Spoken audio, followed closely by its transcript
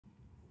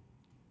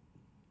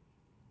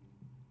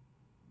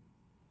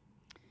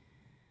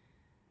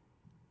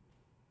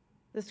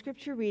The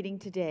scripture reading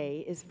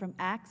today is from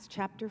Acts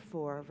chapter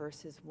 4,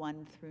 verses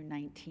 1 through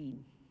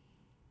 19.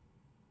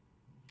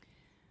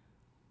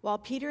 While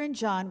Peter and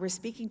John were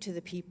speaking to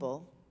the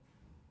people,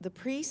 the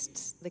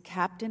priests, the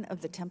captain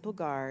of the temple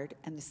guard,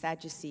 and the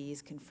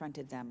Sadducees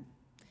confronted them.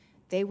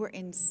 They were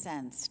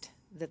incensed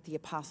that the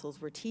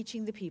apostles were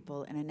teaching the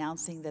people and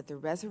announcing that the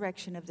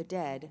resurrection of the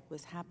dead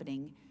was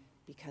happening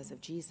because of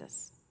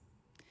Jesus.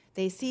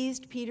 They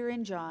seized Peter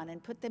and John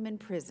and put them in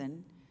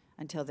prison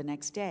until the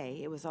next day.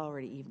 It was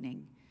already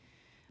evening.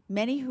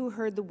 Many who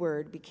heard the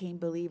word became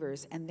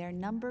believers, and their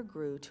number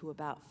grew to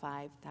about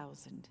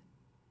 5,000.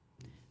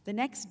 The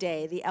next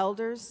day,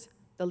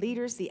 the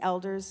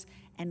leaders,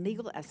 and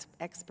legal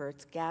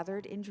experts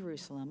gathered in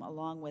Jerusalem,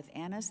 along with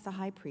Annas the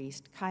high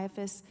priest,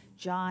 Caiaphas,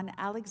 John,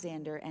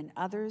 Alexander, and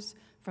others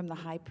from the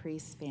high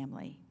priest's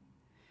family.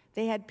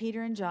 They had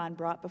Peter and John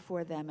brought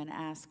before them and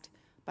asked,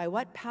 "By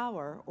what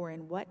power or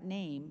in what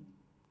name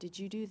did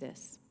you do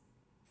this?"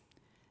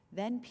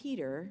 Then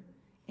Peter,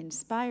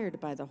 inspired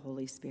by the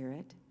Holy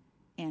Spirit,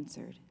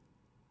 answered,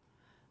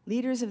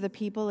 "Leaders of the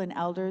people and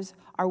elders,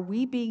 are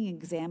we being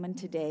examined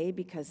today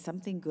because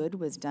something good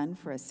was done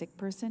for a sick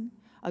person,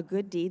 a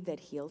good deed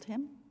that healed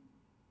him?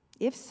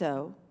 If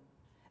so,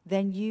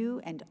 then you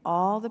and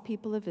all the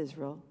people of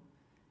Israel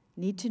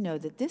need to know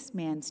that this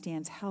man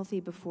stands healthy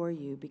before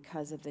you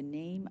because of the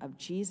name of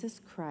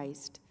Jesus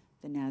Christ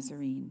the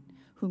Nazarene,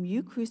 whom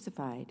you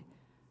crucified,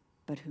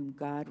 but whom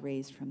God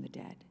raised from the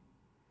dead.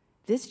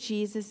 This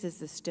Jesus is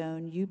the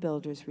stone you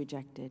builders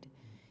rejected.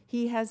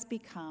 He has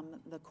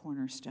become the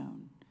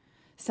cornerstone.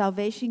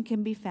 Salvation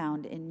can be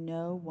found in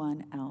no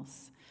one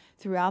else.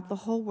 Throughout the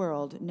whole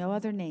world, no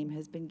other name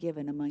has been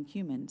given among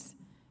humans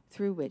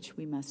through which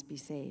we must be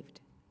saved."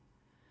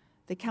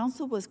 The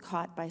council was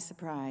caught by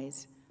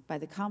surprise by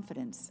the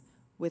confidence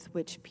with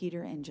which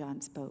Peter and John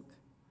spoke.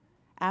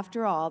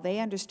 After all, they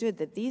understood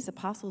that these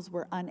apostles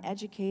were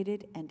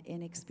uneducated and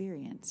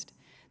inexperienced.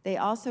 They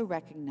also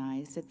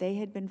recognized that they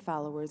had been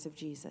followers of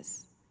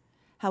Jesus.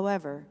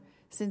 However,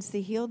 since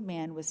the healed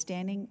man was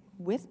standing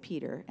with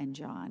Peter and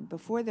John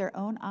before their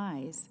own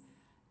eyes,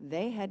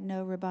 they had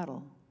no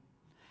rebuttal.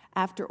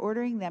 After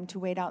ordering them to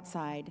wait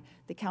outside,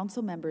 the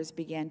council members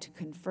began to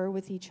confer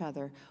with each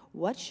other,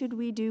 "What should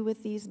we do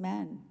with these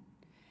men?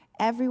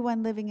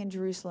 Everyone living in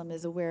Jerusalem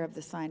is aware of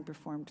the sign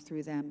performed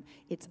through them.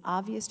 It's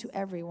obvious to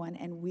everyone,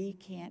 and we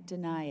can't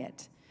deny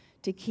it.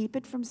 To keep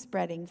it from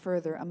spreading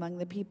further among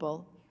the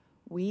people,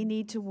 we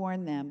need to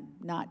warn them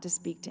not to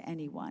speak to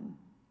anyone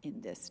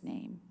in this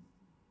name."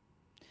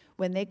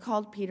 When they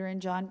called Peter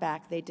and John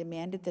back, they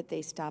demanded that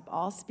they stop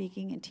all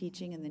speaking and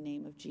teaching in the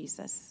name of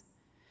Jesus.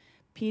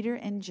 Peter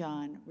and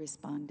John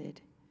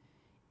responded,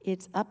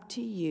 "It's up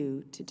to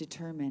you to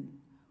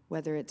determine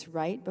whether it's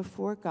right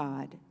before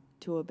God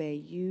to obey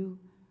you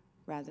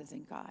rather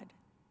than God."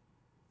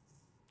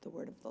 The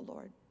word of the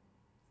Lord.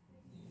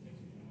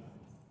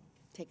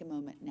 Take a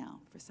moment now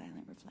for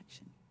silent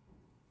reflection.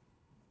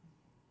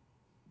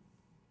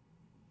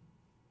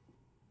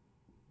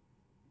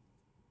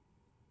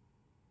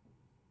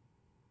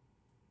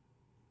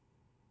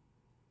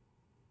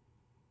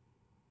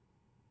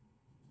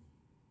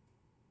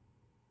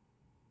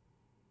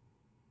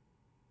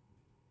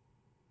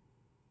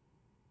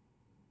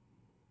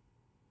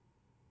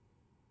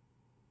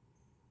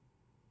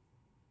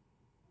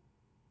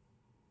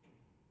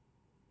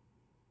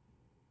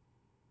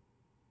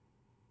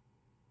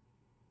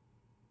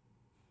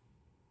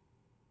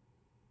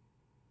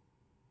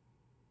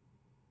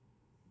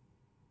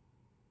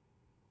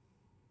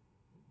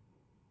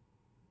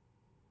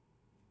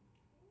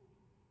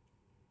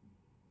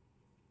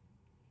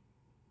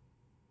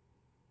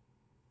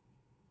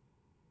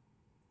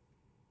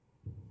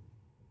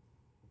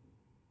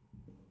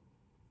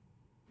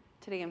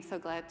 Today, I'm so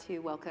glad to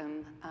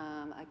welcome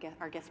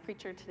our guest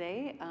preacher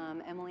today,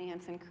 Emily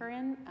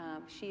Hansen-Curran.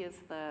 She is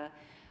the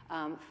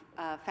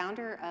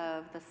founder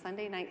of the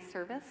Sunday Night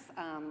Service,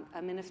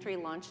 a ministry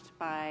launched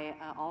by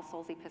All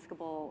Souls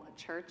Episcopal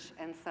Church,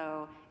 and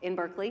so in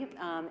Berkeley.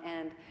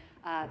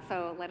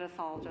 So let us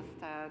all just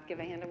give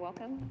a hand of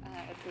welcome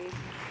as we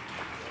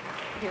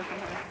hear from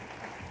her.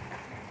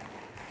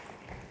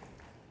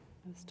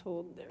 I was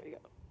told, there we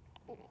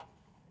go.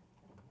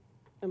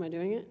 Am I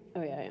doing it?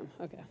 Oh yeah, I am,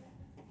 okay.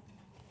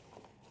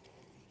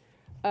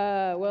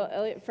 Well,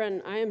 Elliot,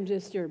 friend, I am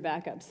just your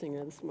backup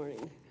singer this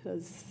morning,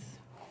 because,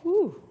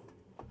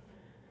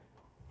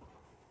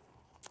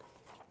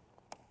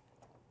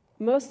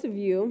 most of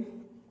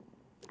you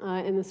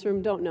in this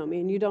room don't know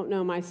me, and you don't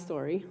know my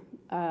story,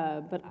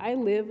 but I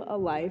live a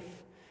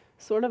life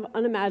sort of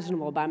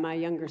unimaginable by my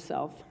younger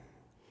self.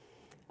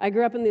 I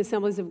grew up in the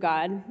Assemblies of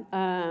God,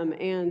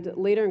 and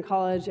later in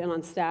college and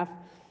on staff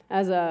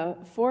as a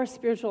 4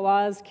 spiritual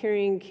laws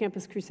carrying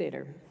campus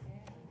crusader.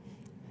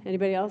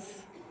 Anybody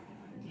else?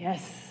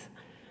 Yes.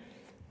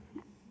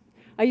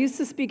 I used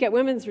to speak at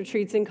women's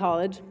retreats in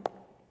college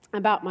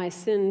about my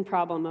sin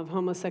problem of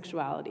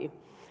homosexuality.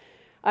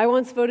 I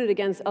once voted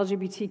against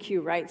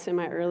LGBTQ rights in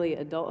my early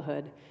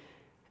adulthood,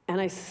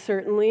 and I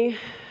certainly,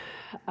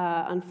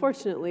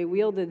 unfortunately,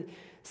 wielded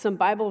some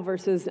Bible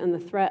verses and the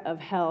threat of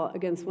hell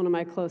against one of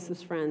my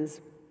closest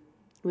friends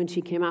when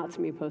she came out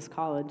to me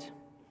post-college.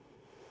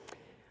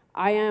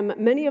 I am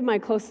many of my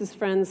closest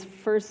friends'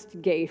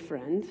 first gay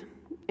friend,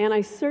 and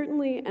I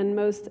certainly and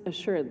most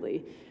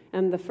assuredly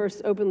am the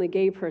first openly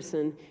gay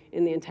person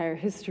in the entire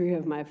history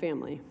of my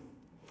family.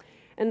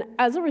 And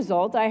as a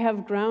result, I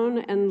have grown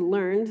and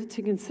learned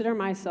to consider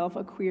myself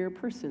a queer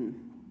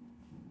person.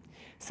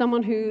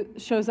 Someone who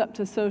shows up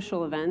to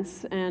social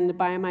events and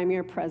by my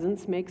mere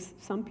presence makes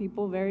some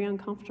people very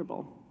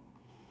uncomfortable.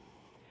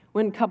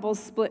 When couples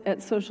split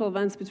at social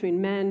events between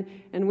men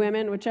and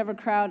women, whichever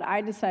crowd I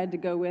decide to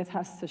go with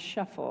has to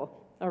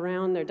shuffle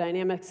around their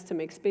dynamics to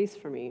make space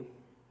for me,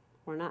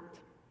 or not.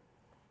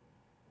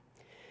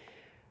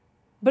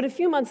 But a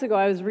few months ago,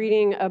 I was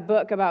reading a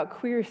book about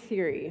queer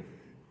theory,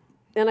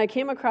 and I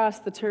came across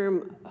the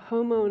term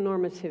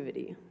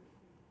homonormativity.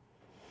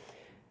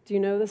 Do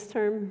you know this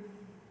term?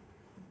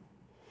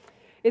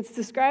 It's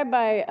described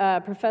by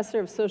a professor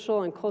of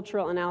social and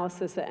cultural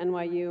analysis at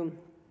NYU,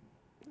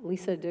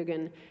 Lisa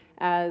Dugan,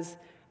 as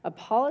a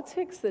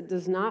politics that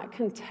does not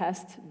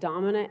contest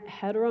dominant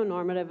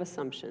heteronormative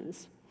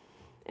assumptions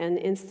and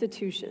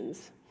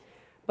institutions,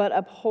 but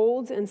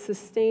upholds and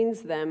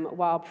sustains them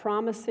while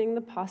promising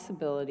the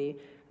possibility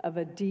of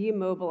a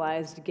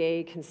demobilized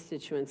gay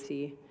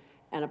constituency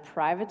and a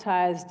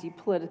privatized,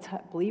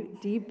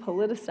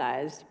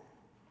 depoliticized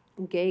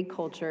gay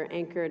culture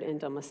anchored in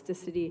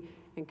domesticity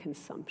and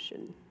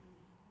consumption.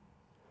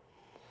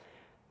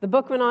 The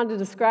book went on to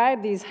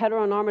describe these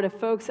heteronormative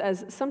folks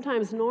as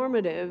sometimes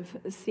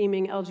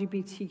normative-seeming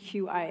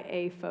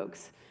LGBTQIA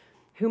folks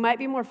who might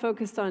be more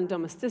focused on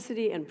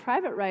domesticity and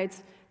private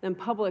rights than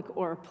public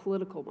or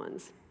political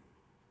ones.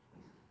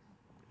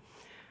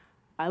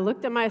 I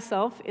looked at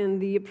myself in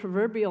the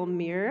proverbial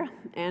mirror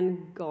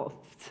and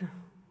gulped.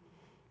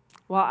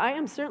 While I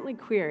am certainly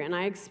queer, and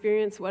I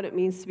experience what it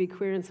means to be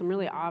queer in some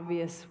really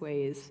obvious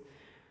ways,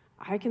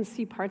 I can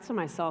see parts of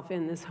myself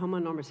in this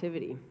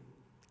homonormativity,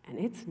 and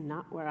it's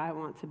not where I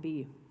want to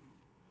be.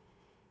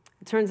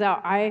 It turns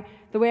out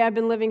the way I've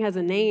been living has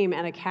a name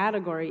and a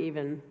category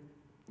even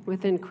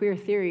within queer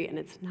theory, and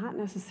it's not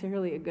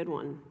necessarily a good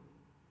one.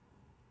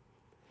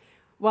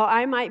 While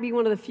I might be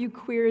one of the few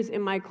queers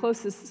in my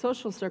closest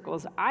social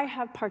circles, I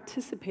have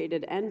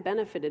participated and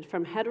benefited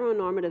from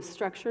heteronormative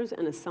structures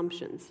and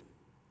assumptions.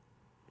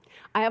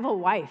 I have a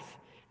wife,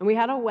 and we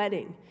had a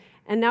wedding,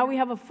 and now we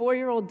have a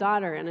 4-year-old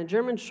daughter and a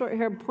German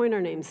short-haired pointer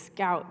named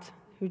Scout,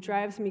 who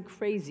drives me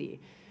crazy.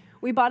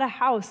 We bought a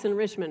house in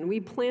Richmond.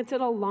 We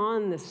planted a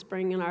lawn this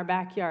spring in our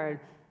backyard.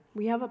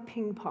 We have a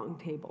ping pong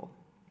table.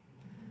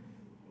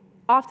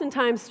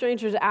 Oftentimes,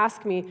 strangers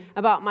ask me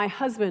about my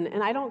husband,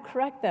 and I don't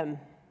correct them,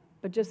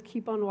 but just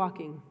keep on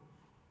walking.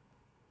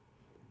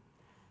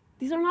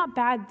 These are not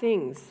bad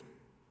things.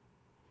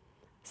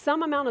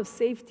 Some amount of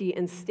safety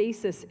and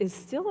stasis is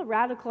still a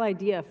radical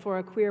idea for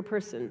a queer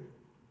person,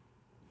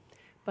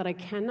 but I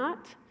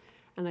cannot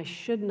and I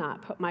should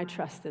not put my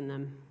trust in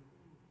them.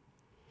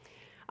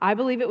 I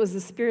believe it was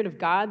the Spirit of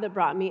God that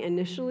brought me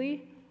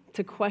initially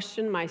to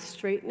question my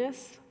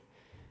straightness,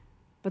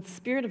 but the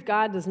Spirit of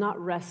God does not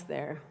rest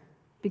there,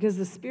 because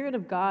the Spirit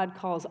of God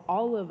calls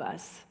all of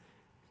us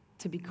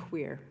to be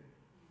queer.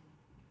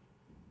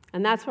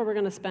 And that's where we're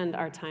going to spend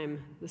our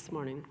time this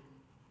morning.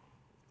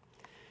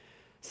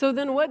 So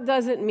then what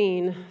does it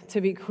mean to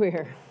be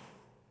queer?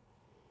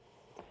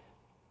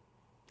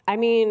 I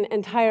mean,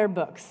 entire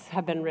books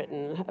have been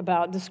written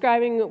about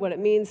describing what it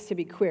means to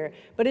be queer.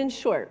 But in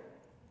short,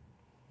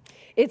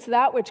 it's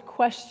that which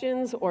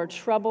questions or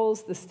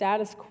troubles the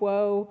status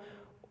quo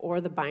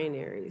or the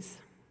binaries.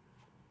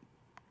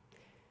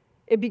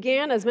 It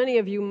began, as many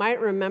of you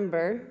might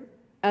remember,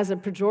 as a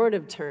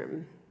pejorative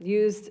term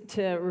used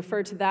to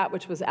refer to that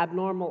which was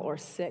abnormal or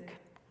sick,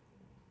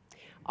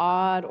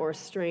 odd or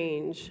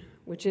strange,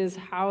 which is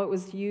how it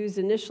was used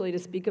initially to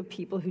speak of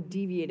people who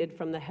deviated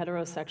from the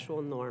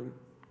heterosexual norm.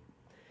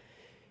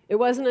 It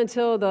wasn't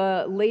until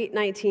the late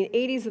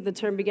 1980s that the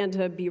term began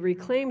to be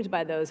reclaimed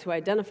by those who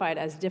identified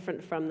as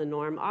different from the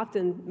norm,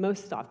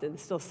 most often,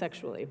 still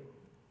sexually.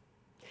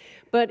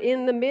 But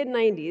in the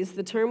mid-90s,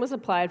 the term was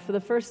applied for the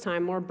first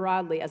time more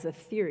broadly as a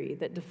theory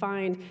that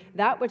defined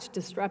that which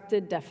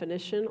disrupted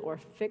definition or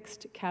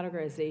fixed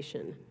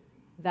categorization,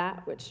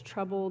 that which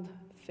troubled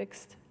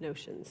fixed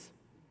notions.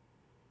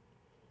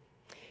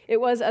 It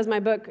was, as my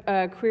book,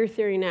 Queer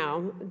Theory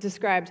Now,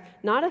 described,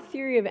 not a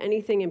theory of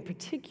anything in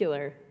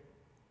particular,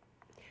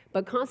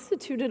 but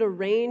constituted a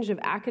range of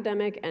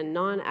academic and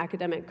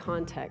non-academic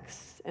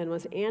contexts and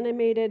was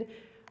animated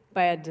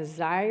by a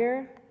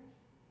desire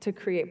to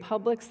create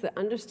publics that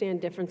understand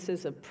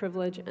differences of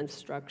privilege and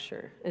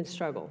structure and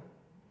struggle.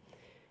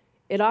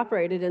 It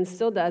operated, and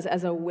still does,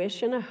 as a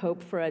wish and a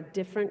hope for a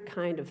different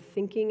kind of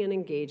thinking and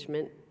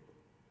engagement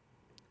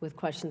with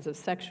questions of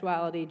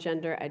sexuality,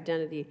 gender,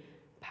 identity,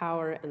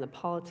 power, and the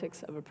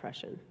politics of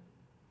oppression.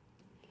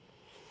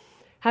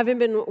 Having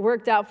been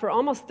worked out for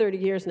almost 30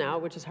 years now,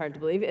 which is hard to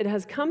believe, it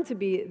has come to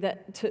be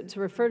that to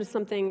refer to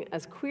something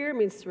as queer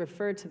means to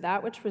refer to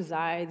that which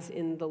resides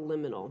in the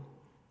liminal,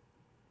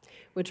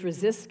 which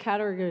resists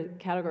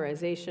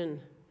categorization,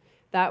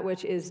 that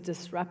which is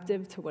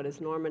disruptive to what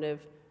is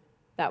normative,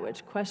 that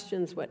which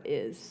questions what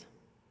is.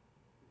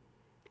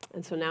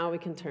 And so now we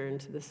can turn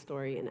to this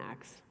story in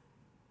Acts.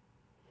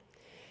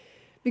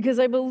 Because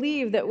I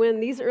believe that when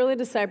these early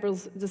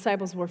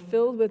disciples were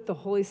filled with the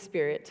Holy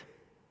Spirit,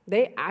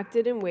 they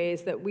acted in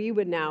ways that we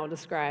would now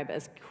describe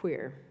as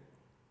queer.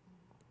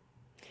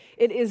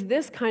 It is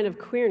this kind of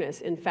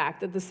queerness, in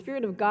fact, that the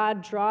Spirit of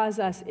God draws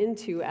us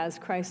into as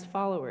Christ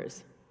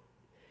followers.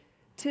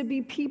 To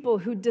be people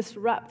who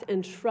disrupt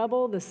and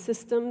trouble the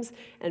systems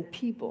and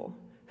people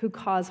who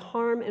cause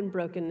harm and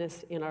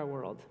brokenness in our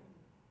world.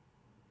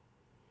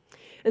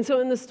 And so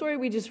in the story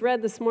we just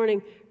read this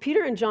morning,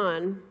 Peter and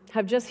John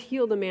have just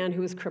healed a man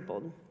who was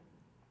crippled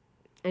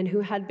and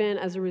who had been,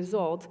 as a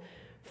result,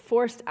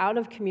 forced out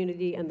of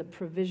community and the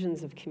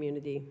provisions of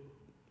community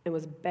and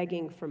was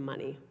begging for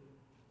money.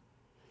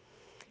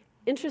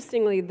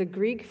 Interestingly, the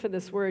Greek for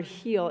this word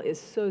heal is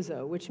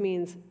sozo, which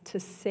means to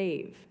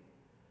save,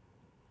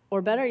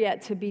 or better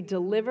yet, to be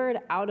delivered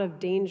out of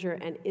danger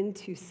and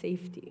into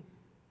safety.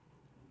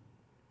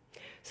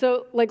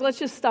 So, let's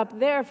just stop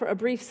there for a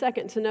brief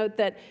second to note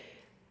that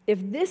if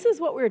this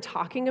is what we're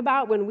talking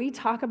about when we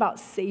talk about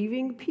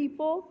saving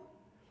people,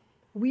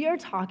 we are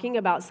talking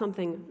about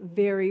something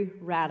very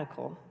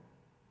radical.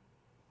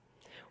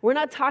 We're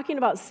not talking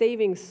about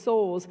saving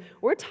souls.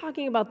 We're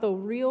talking about the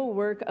real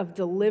work of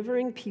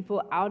delivering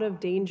people out of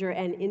danger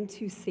and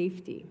into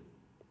safety.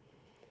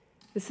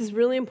 This is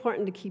really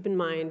important to keep in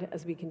mind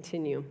as we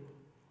continue.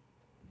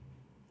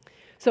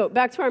 So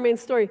back to our main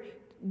story.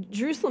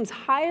 Jerusalem's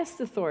highest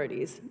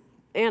authorities,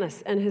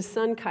 Annas and his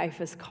son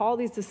Caiaphas, call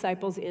these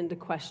disciples in to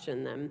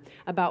question them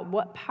about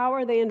what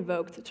power they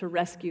invoked to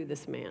rescue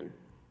this man.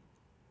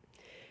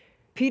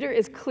 Peter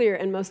is clear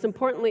and, most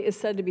importantly, is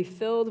said to be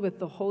filled with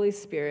the Holy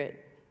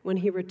Spirit when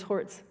he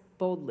retorts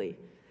boldly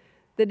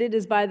that it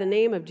is by the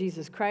name of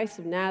Jesus Christ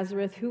of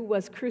Nazareth, who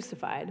was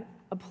crucified,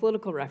 a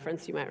political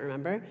reference you might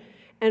remember,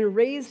 and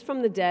raised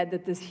from the dead,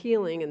 that this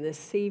healing and this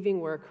saving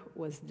work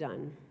was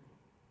done.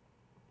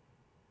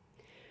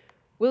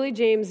 Willie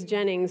James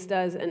Jennings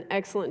does an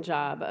excellent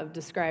job of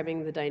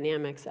describing the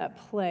dynamics at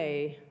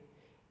play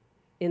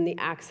in the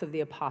Acts of the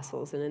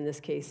Apostles, and in this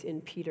case,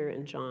 in Peter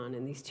and John,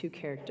 in these two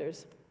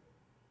characters.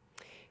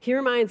 He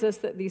reminds us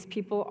that these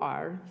people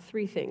are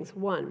three things.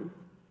 One,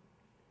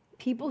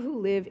 people who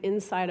live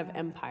inside of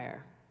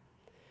empire.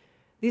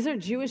 These are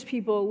Jewish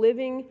people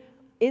living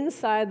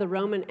inside the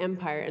Roman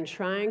Empire and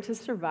trying to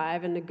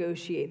survive and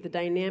negotiate the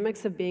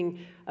dynamics of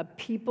being a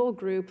people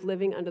group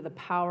living under the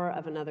power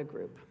of another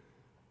group.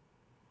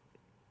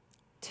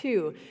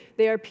 Two,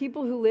 they are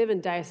people who live in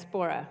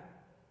diaspora,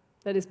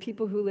 that is,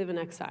 people who live in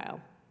exile,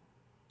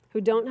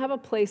 who don't have a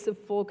place of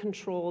full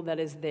control that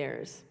is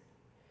theirs,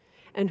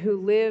 and who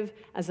live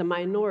as a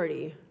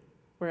minority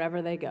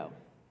wherever they go.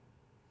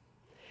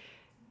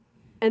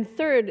 And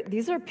third,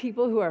 these are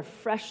people who are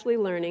freshly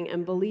learning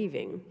and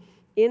believing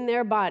in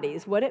their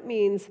bodies what it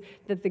means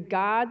that the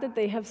God that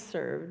they have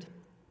served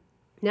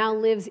now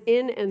lives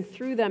in and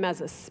through them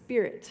as a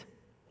spirit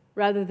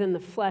rather than the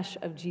flesh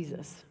of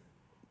Jesus.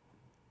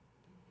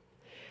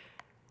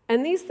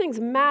 And these things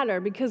matter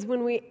because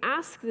when we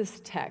ask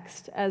this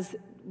text, as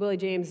Willie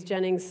James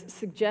Jennings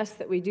suggests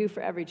that we do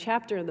for every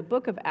chapter in the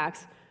book of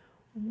Acts,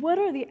 what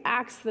are the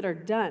acts that are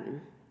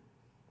done?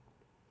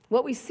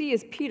 What we see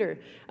is Peter,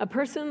 a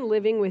person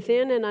living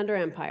within and under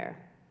empire,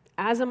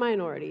 as a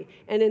minority,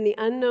 and in the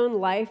unknown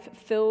life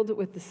filled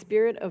with the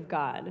Spirit of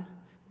God,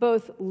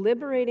 both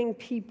liberating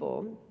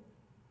people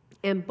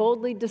and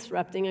boldly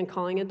disrupting and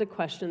calling into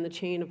question the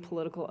chain of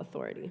political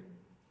authority.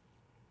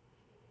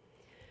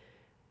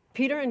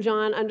 Peter and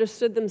John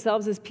understood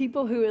themselves as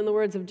people who, in the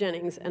words of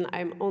Jennings, and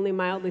I'm only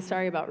mildly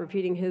sorry about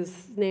repeating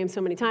his name so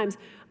many times,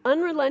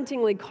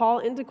 unrelentingly call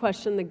into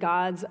question the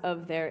gods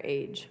of their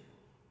age.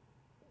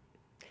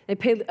 They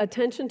pay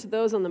attention to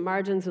those on the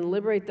margins and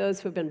liberate those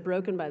who have been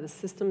broken by the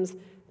systems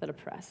that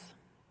oppress.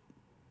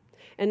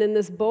 And in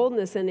this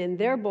boldness and in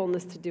their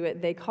boldness to do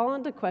it, they call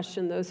into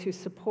question those who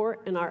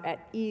support and are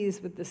at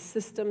ease with the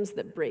systems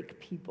that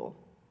break people.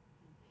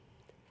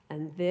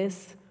 And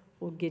this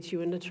will get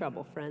you into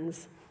trouble,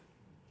 friends.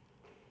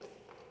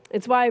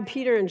 It's why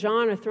Peter and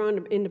John are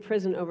thrown into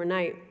prison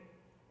overnight.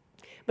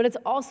 But it's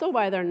also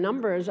why their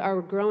numbers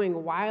are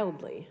growing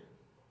wildly.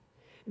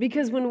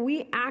 Because when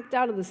we act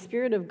out of the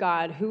Spirit of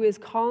God, who is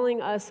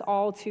calling us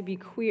all to be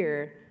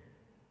queer,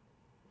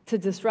 to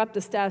disrupt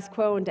the status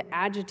quo and to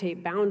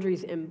agitate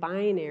boundaries and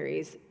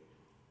binaries,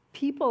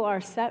 people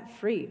are set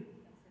free.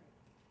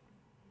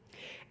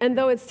 And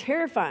though it's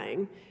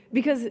terrifying,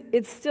 because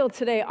it's still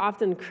today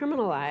often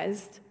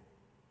criminalized,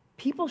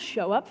 people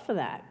show up for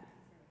that.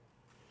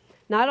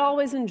 Not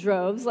always in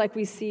droves, like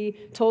we see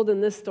told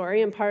in this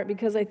story, in part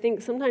because I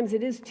think sometimes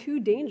it is too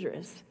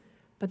dangerous.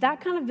 But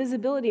that kind of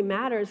visibility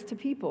matters to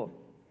people.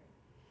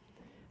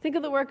 Think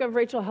of the work of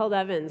Rachel Held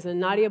Evans and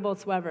Nadia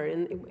Bolz-Weber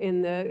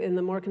in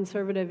the more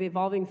conservative,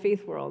 evolving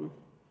faith world.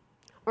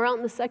 Or out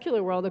in the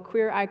secular world, a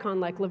queer icon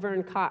like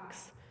Laverne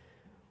Cox.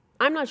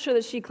 I'm not sure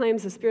that she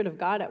claims the Spirit of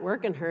God at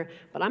work in her,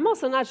 but I'm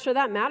also not sure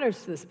that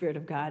matters to the Spirit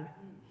of God.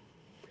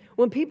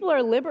 When people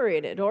are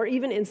liberated or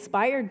even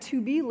inspired to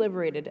be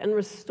liberated and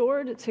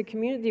restored to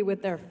community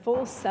with their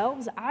full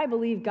selves, I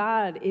believe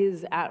God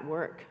is at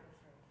work.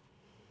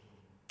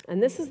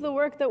 And this is the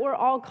work that we're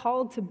all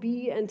called to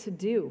be and to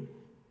do.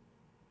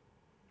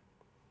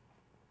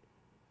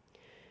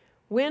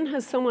 When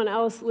has someone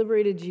else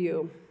liberated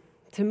you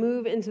to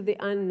move into the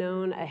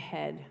unknown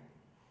ahead?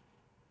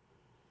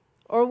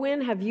 Or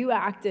when have you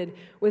acted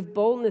with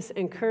boldness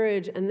and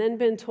courage and then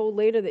been told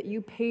later that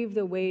you paved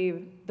the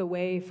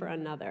way for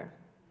another?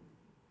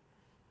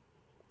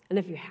 And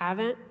if you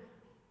haven't,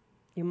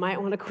 you might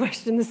want to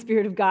question the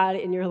Spirit of God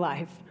in your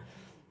life.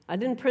 I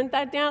didn't print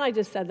that down. I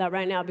just said that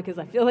right now because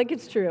I feel like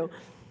it's true.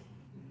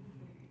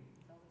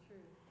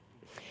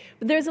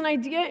 But there's an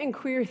idea in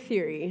queer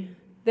theory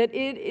that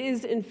it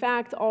is, in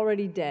fact,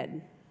 already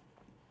dead.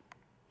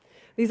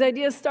 These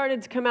ideas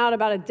started to come out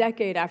about a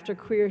decade after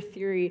queer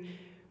theory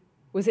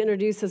was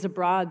introduced as a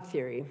broad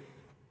theory.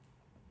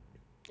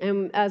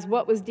 And as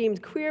what was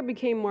deemed queer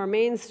became more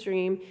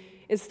mainstream,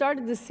 it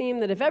started to seem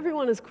that if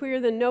everyone is queer,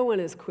 then no one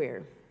is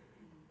queer.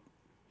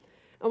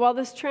 And while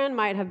this trend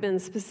might have been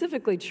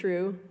specifically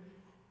true,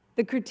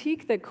 the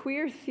critique that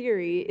queer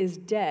theory is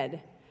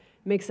dead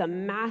makes a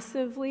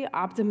massively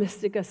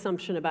optimistic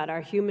assumption about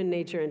our human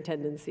nature and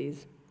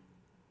tendencies.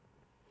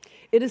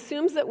 It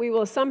assumes that we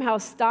will somehow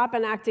stop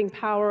enacting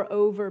power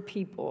over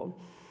people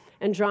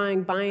and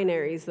drawing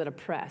binaries that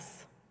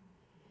oppress.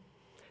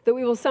 That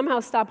we will somehow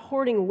stop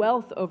hoarding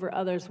wealth over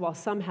others while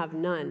some have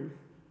none.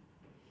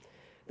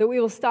 That we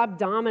will stop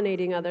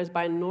dominating others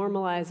by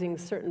normalizing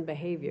certain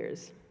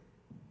behaviors.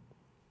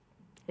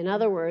 In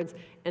other words,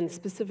 and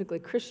specifically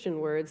Christian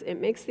words, it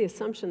makes the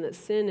assumption that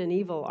sin and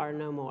evil are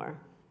no more.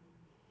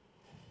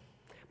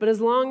 But as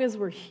long as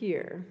we're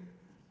here,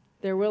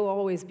 there will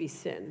always be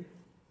sin.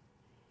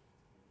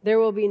 There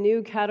will be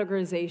new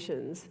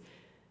categorizations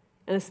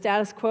and a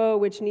status quo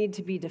which need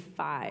to be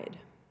defied,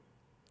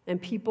 and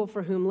people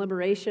for whom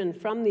liberation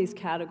from these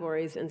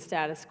categories and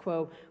status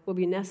quo will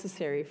be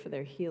necessary for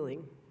their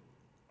healing.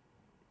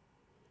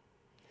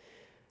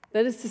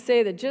 That is to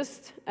say that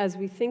just as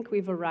we think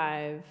we've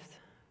arrived,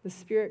 the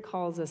Spirit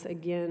calls us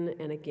again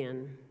and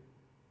again.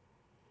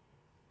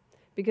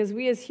 Because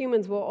we as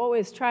humans will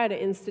always try to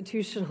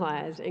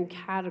institutionalize and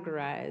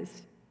categorize,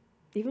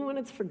 even when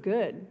it's for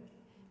good.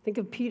 Think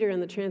of Peter in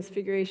the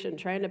Transfiguration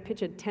trying to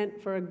pitch a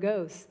tent for a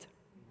ghost.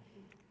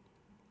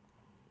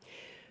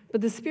 But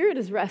the Spirit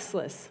is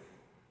restless,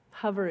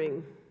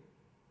 hovering,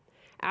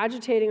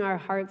 agitating our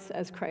hearts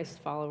as Christ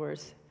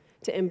followers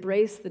to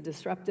embrace the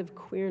disruptive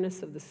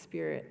queerness of the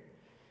Spirit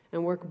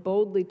and work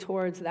boldly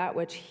towards that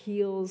which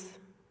heals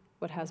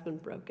what has been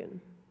broken.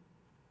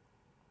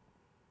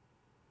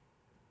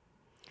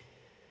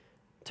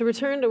 To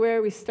return to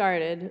where we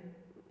started,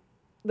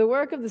 the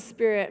work of the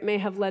Spirit may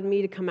have led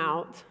me to come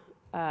out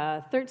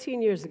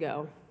 13 years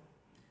ago.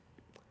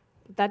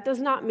 But that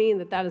does not mean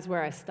that that is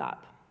where I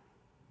stop.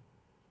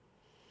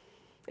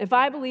 If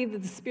I believe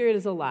that the Spirit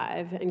is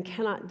alive and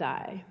cannot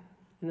die,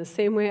 in the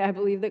same way I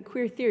believe that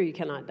queer theory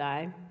cannot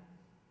die,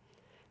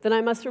 then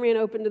I must remain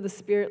open to the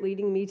Spirit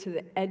leading me to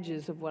the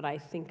edges of what I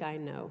think I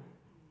know.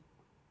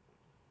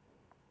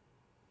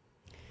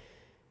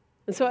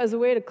 And so as a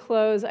way to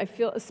close, I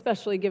feel,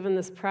 especially given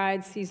this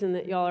Pride season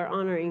that y'all are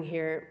honoring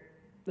here,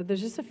 that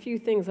there's just a few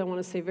things I want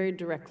to say very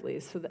directly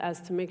so that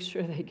as to make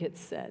sure they get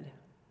said.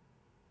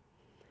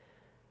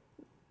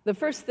 The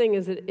first thing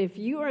is that if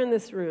you are in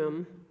this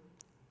room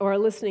or are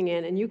listening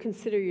in and you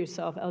consider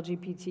yourself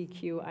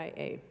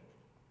LGBTQIA,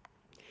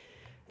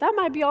 that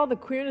might be all the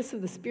queerness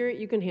of the Spirit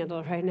you can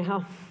handle right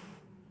now.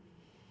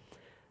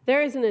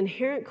 There is an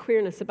inherent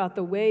queerness about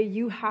the way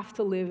you have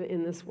to live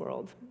in this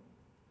world.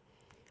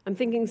 I'm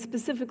thinking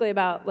specifically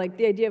about like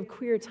the idea of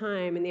queer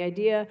time and the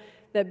idea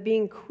that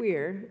being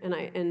queer, and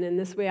in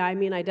this way I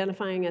mean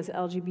identifying as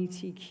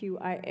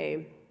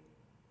LGBTQIA,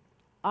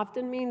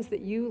 often means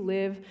that you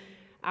live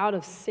out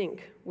of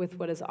sync with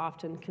what is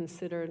often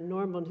considered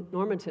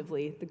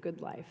normatively the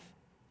good life,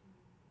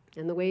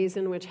 and the ways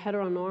in which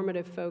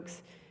heteronormative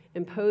folks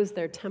impose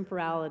their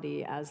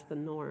temporality as the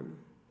norm.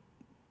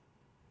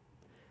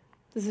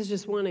 This is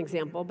just one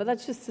example, but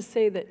that's just to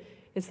say that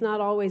it's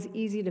not always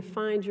easy to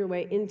find your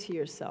way into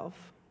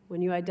yourself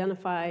when you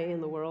identify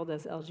in the world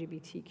as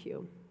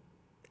LGBTQ.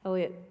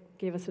 Elliot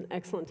gave us an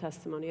excellent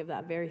testimony of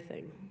that very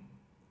thing.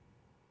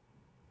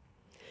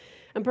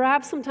 And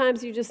perhaps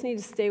sometimes you just need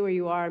to stay where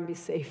you are and be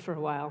safe for a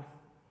while.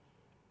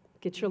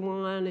 Get your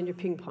lawn and your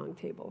ping pong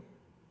table.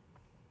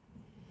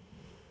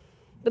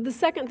 But the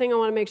second thing I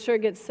want to make sure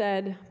gets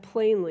said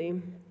plainly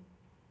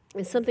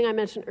is something I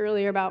mentioned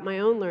earlier about my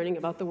own learning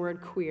about the word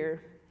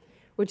queer,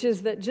 which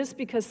is that just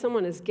because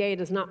someone is gay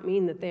does not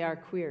mean that they are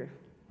queer.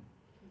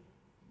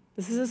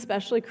 This is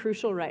especially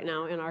crucial right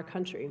now in our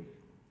country.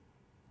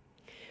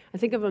 I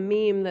think of a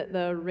meme that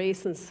the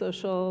race and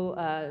social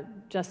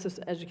justice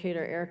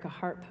educator Erica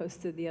Hart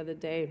posted the other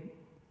day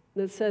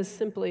that says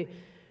simply,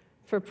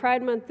 "For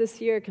Pride Month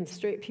this year, can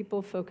straight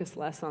people focus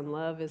less on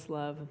love is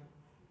love?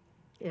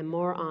 and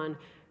more on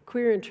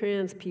queer and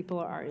trans people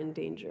are in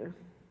danger.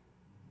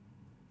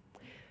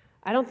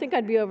 I don't think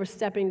I'd be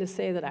overstepping to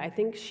say that I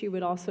think she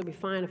would also be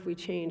fine if we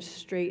changed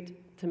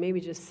straight to maybe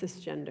just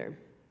cisgender.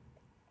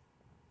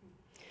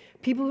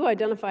 People who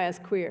identify as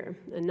queer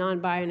and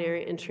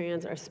non-binary and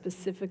trans are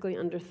specifically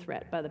under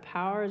threat by the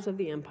powers of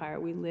the empire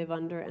we live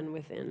under and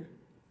within.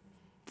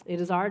 It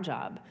is our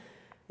job,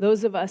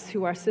 those of us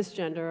who are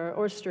cisgender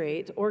or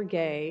straight or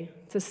gay,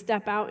 to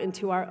step out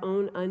into our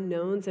own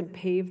unknowns and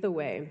pave the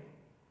way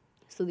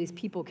so these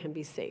people can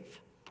be safe.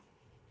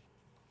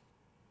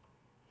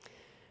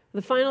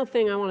 The final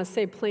thing I want to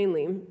say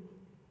plainly,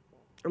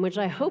 and which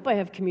I hope I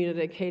have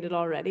communicated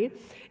already,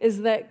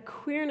 is that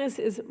queerness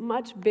is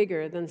much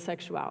bigger than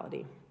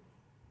sexuality.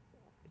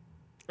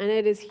 And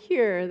it is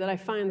here that I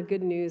find the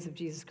good news of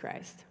Jesus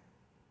Christ.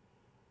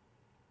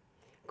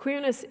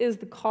 Queerness is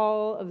the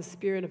call of the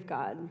Spirit of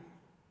God.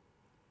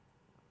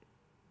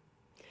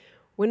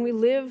 When we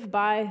live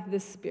by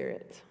this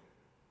Spirit,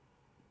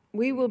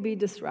 we will be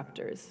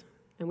disruptors,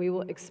 and we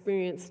will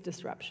experience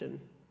disruption.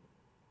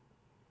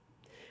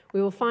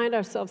 We will find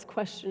ourselves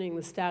questioning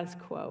the status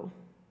quo,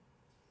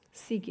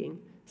 seeking,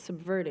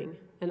 subverting,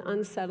 and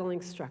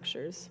unsettling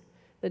structures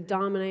that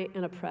dominate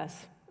and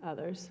oppress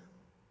others.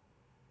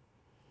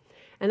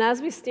 And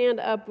as we stand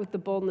up with the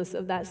boldness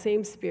of that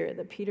same Spirit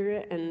that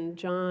Peter and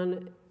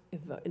John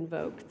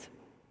invoked,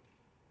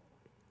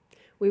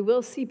 we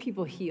will see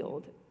people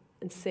healed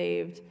and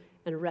saved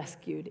and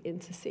rescued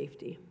into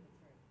safety.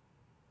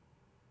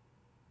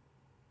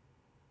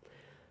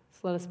 So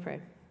let us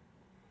pray.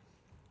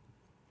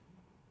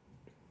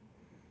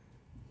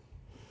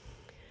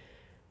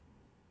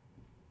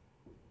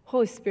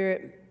 Holy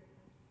Spirit,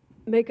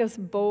 make us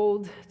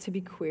bold to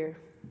be queer.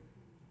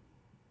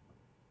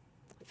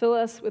 Fill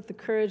us with the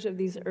courage of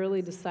these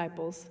early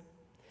disciples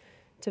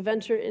to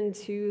venture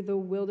into the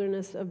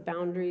wilderness of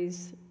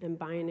boundaries and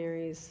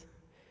binaries,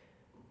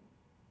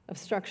 of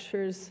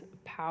structures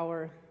of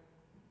power,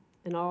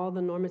 and all the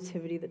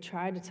normativity that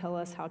tried to tell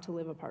us how to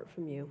live apart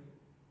from you.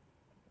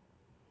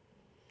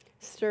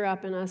 Stir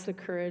up in us a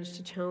courage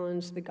to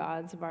challenge the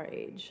gods of our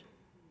age,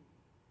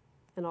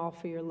 and all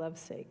for your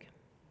love's sake.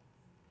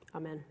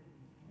 Amen.